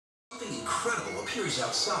something incredible appears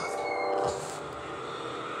outside.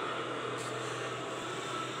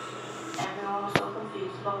 Everyone was so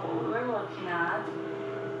confused about what we were looking at.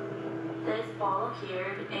 This ball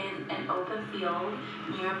appeared in an open field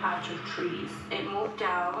near a patch of trees. It moved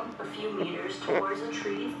down a few meters towards the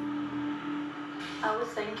trees. I was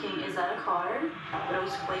thinking, is that a car? But it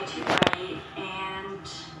was way too bright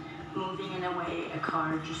and moving in a way a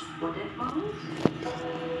car just wouldn't move.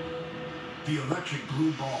 The electric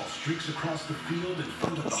blue ball streaks across the field in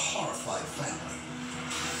front of the horrified family.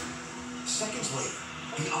 Seconds later,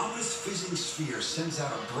 the ominous fizzing sphere sends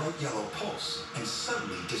out a bright yellow pulse and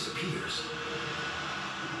suddenly disappears.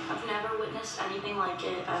 I've never witnessed anything like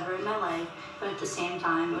it ever in my life, but at the same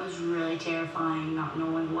time, it was really terrifying not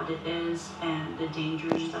knowing what it is and the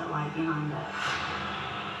dangers that lie behind it.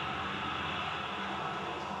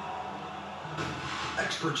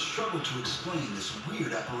 Experts struggle to explain this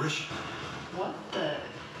weird apparition. What the?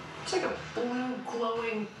 It's like a blue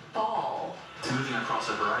glowing ball. It's moving across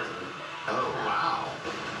the horizon. Oh, wow.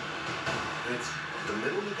 It's the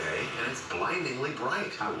middle of the day, and it's blindingly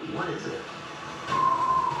bright. What is it?